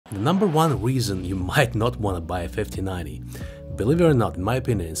The number one reason you might not want to buy a 5090, believe it or not, in my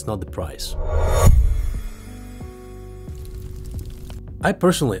opinion, it's not the price. I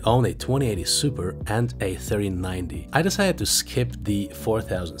personally own a 2080 Super and a 3090. I decided to skip the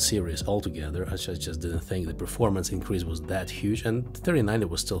 4000 series altogether. I just didn't think the performance increase was that huge, and the 3090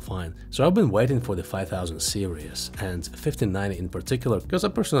 was still fine. So I've been waiting for the 5000 series and 1590 in particular, because I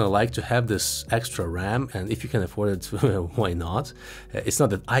personally like to have this extra RAM, and if you can afford it, why not? It's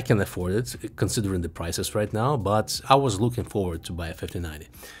not that I can afford it, considering the prices right now, but I was looking forward to buy a 1590.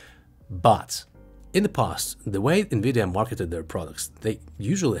 But in the past, the way Nvidia marketed their products, they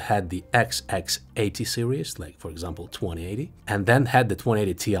usually had the XX80 series, like for example 2080, and then had the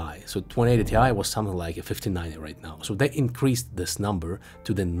 2080 Ti. So 2080 Ti was something like a 1590 right now. So they increased this number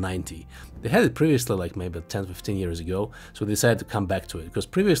to the 90. They had it previously like maybe 10-15 years ago, so they decided to come back to it, because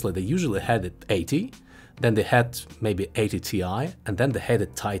previously they usually had it 80, then they had maybe 80 Ti, and then they had a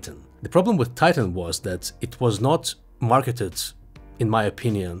Titan. The problem with Titan was that it was not marketed, in my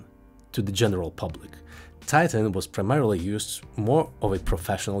opinion, to the general public. Titan was primarily used more of a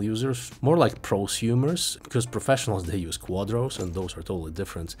professional users, more like prosumers, because professionals, they use Quadros and those are totally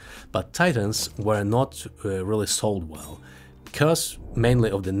different. But Titans were not really sold well, because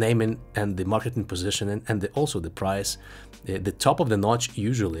mainly of the naming and the marketing positioning, and also the price. The top of the notch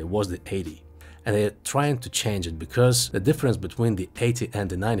usually was the 80. And they're trying to change it, because the difference between the 80 and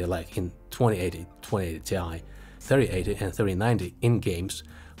the 90, like in 2080, 2080 Ti, 3080 and 3090 in games,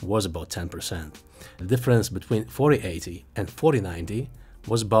 was about 10%. The difference between 4080 and 4090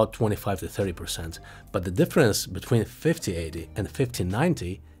 was about 25 to 30%, but the difference between 5080 and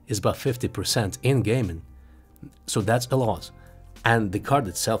 5090 is about 50% in gaming. So that's a lot. And the card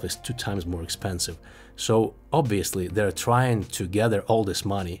itself is 2 times more expensive. So obviously they're trying to gather all this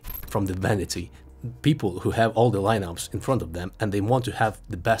money from the vanity people who have all the lineups in front of them, and they want to have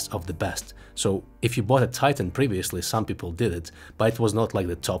the best of the best. So if you bought a Titan previously, some people did it, but it was not like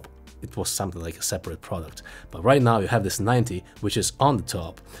the top, it was something like a separate product. But right now you have this 90, which is on the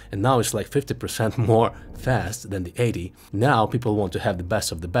top, and now it's like 50% more fast than the 80. Now people want to have the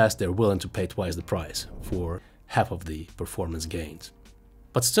best of the best, they're willing to pay twice the price for half of the performance gains.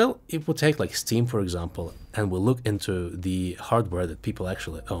 But still, if we take like Steam for example, and we look into the hardware that people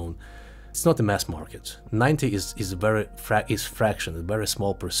actually own, it's not a mass market. 90 is fraction, a very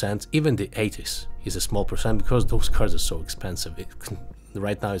small percent. Even the 80s is a small percent, because those cards are so expensive.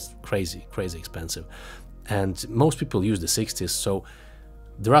 Right now it's crazy expensive. And most people use the 60s, so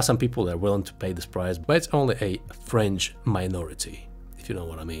there are some people that are willing to pay this price, but it's only a fringe minority, if you know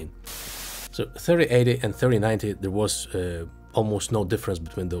what I mean. So 3080 and 3090, there was almost no difference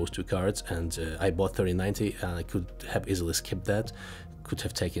between those two cards, and I bought 3090 and I could have easily skipped that. Could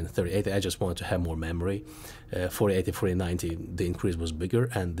have taken 3080, I just wanted to have more memory. 4080, 4090, the increase was bigger,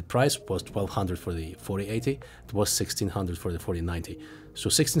 and the price was $1,200 for the 4080, it was $1,600 for the 4090. So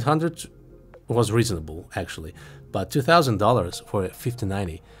 $1,600 was reasonable actually, but $2,000 for a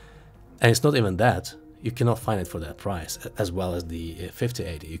 5090, and it's not even that. You cannot find it for that price, as well as the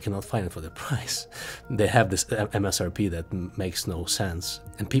 5080. You cannot find it for that price. They have this MSRP that makes no sense,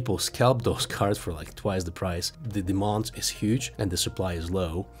 and people scalp those cards for like twice the price. The demand is huge and the supply is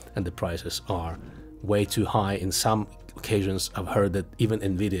low, and the prices are way too high. In some occasions, I've heard that even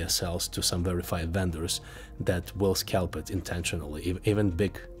Nvidia sells to some verified vendors that will scalp it intentionally, even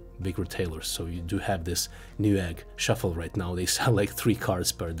big retailers. So you do have this Newegg Shuffle right now. They sell like 3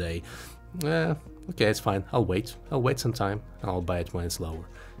 cards per day. Okay, it's fine. I'll wait some time. I'll buy it when it's lower.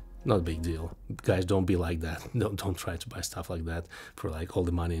 Not a big deal. Guys, don't be like that. Don't try to buy stuff like that for like all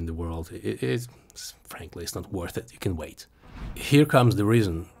the money in the world. Frankly, it's not worth it. You can wait. Here comes the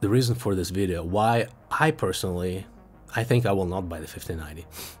reason for this video. Why I think I will not buy the 5090.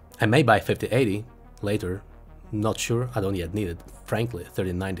 I may buy 5080 later. Not sure. I don't yet need it. Frankly,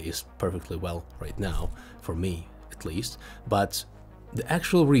 3090 is perfectly well right now, for me at least. But the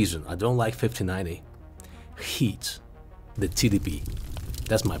actual reason I don't like 5090, heat, the TDP.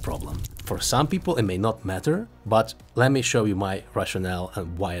 That's my problem. For some people it may not matter, but let me show you my rationale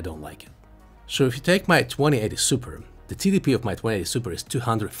and why I don't like it. So if you take my 2080 Super, the TDP of my 2080 Super is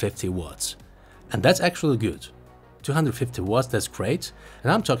 250 watts. And that's actually good. 250 watts, that's great.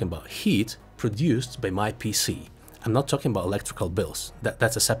 And I'm talking about heat produced by my PC. I'm not talking about electrical bills.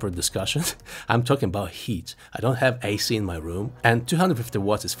 That's a separate discussion. I'm talking about heat. I don't have AC in my room, and 250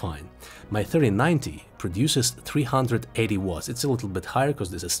 watts is fine. My 3090 produces 380 watts. It's a little bit higher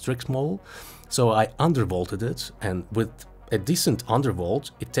because this is Strix model. So I undervolted it, and with a decent undervolt,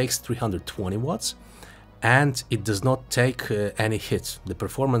 it takes 320 watts, and it does not take any hit. The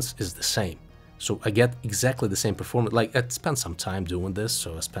performance is the same. So I get exactly the same performance. Like, I spent some time doing this,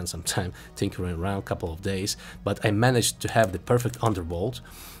 so I spent some time tinkering around, a couple of days, but I managed to have the perfect undervolt.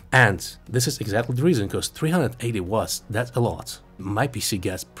 And this is exactly the reason, because 380 watts, that's a lot. My PC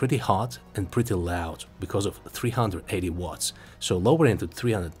gets pretty hot and pretty loud because of 380 watts. So lowering to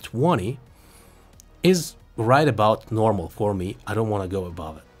 320 is right about normal for me. I don't want to go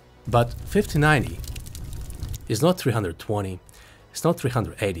above it. But 5090 is not 320, it's not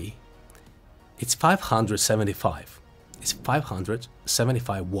 380, it's 575. It's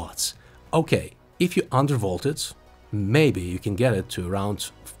 575 watts. Okay, if you undervolt it, maybe you can get it to around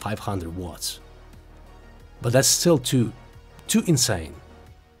 500 watts. But that's still too insane.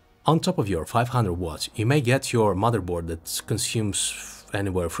 On top of your 500 watts, you may get your motherboard that consumes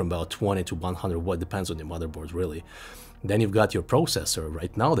anywhere from about 20 to 100 watts, depends on your motherboard really. Then you've got your processor.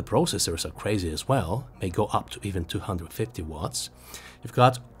 Right now the processors are crazy as well, may go up to even 250 watts. You've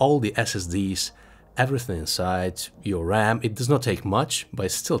got all the SSDs, everything inside, your RAM. It does not take much, but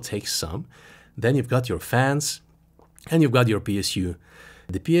it still takes some. Then you've got your fans, and you've got your PSU.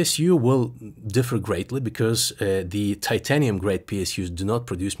 The PSU will differ greatly because the titanium grade PSUs do not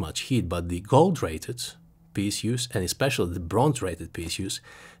produce much heat, but the gold rated PSUs, and especially the bronze rated PSUs,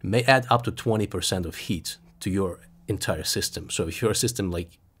 may add up to 20% of heat to your entire system. So if your system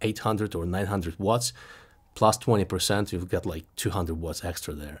like 800 or 900 watts plus 20%, you've got like 200 watts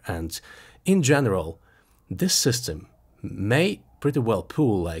extra there. And in general, this system may pretty well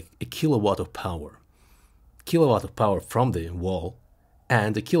pull like a kilowatt of power from the wall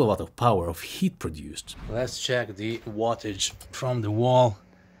and a kilowatt of power of heat produced. Let's check the wattage from the wall.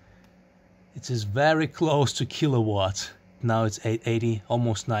 It is very close to kilowatt. Now it's 880,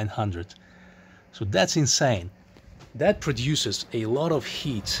 almost 900. So that's insane. That produces a lot of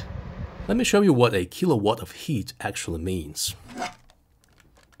heat. Let me show you what a kilowatt of heat actually means.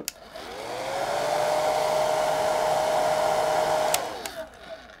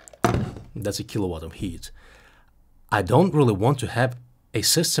 That's a kilowatt of heat. I don't really want to have a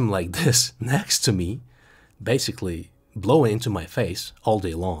system like this next to me, basically blowing into my face all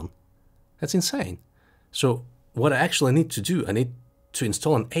day long. That's insane. So what I actually need to do, I need to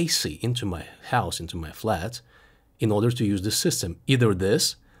install an AC into my house, into my flat, in order to use this system. Either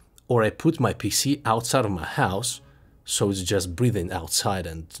this, or I put my PC outside of my house, so it's just breathing outside,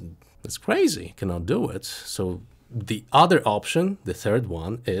 and it's crazy, cannot do it. So the other option, the third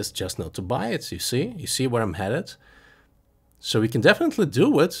one, is just not to buy it. You see where I'm headed? So we can definitely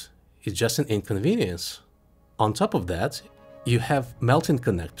do it, it's just an inconvenience. On top of that, you have melting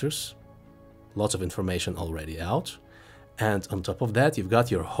connectors, lots of information already out. And on top of that, you've got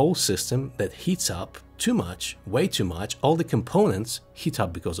your whole system that heats up too much, way too much. All the components heat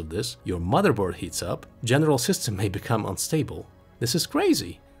up because of this. Your motherboard heats up. General system may become unstable. This is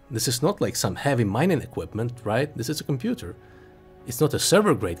crazy. This is not like some heavy mining equipment, right? This is a computer. It's not a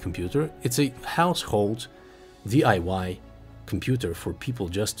server-grade computer. It's a household DIY computer for people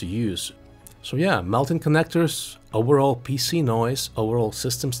just to use. So yeah, melting connectors, overall PC noise, overall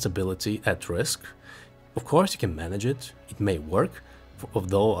system stability at risk. Of course you can manage it, it may work,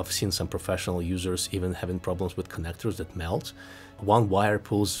 although I've seen some professional users even having problems with connectors that melt. One wire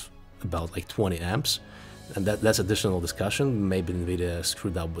pulls about like 20 amps, and that's additional discussion. Maybe Nvidia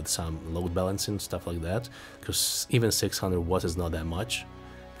screwed up with some load balancing, stuff like that, because even 600 watts is not that much.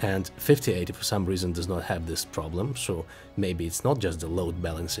 And 5080 for some reason does not have this problem, so maybe it's not just the load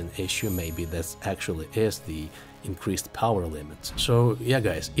balancing issue, maybe that actually is the increased power limit. So yeah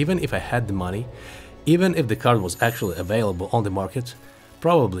guys, even if I had the money, even if the card was actually available on the market,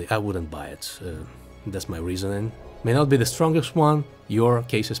 probably I wouldn't buy it. That's my reasoning. May not be the strongest one, your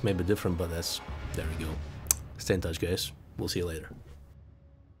cases may be different, but there we go. Stay in touch guys, we'll see you later.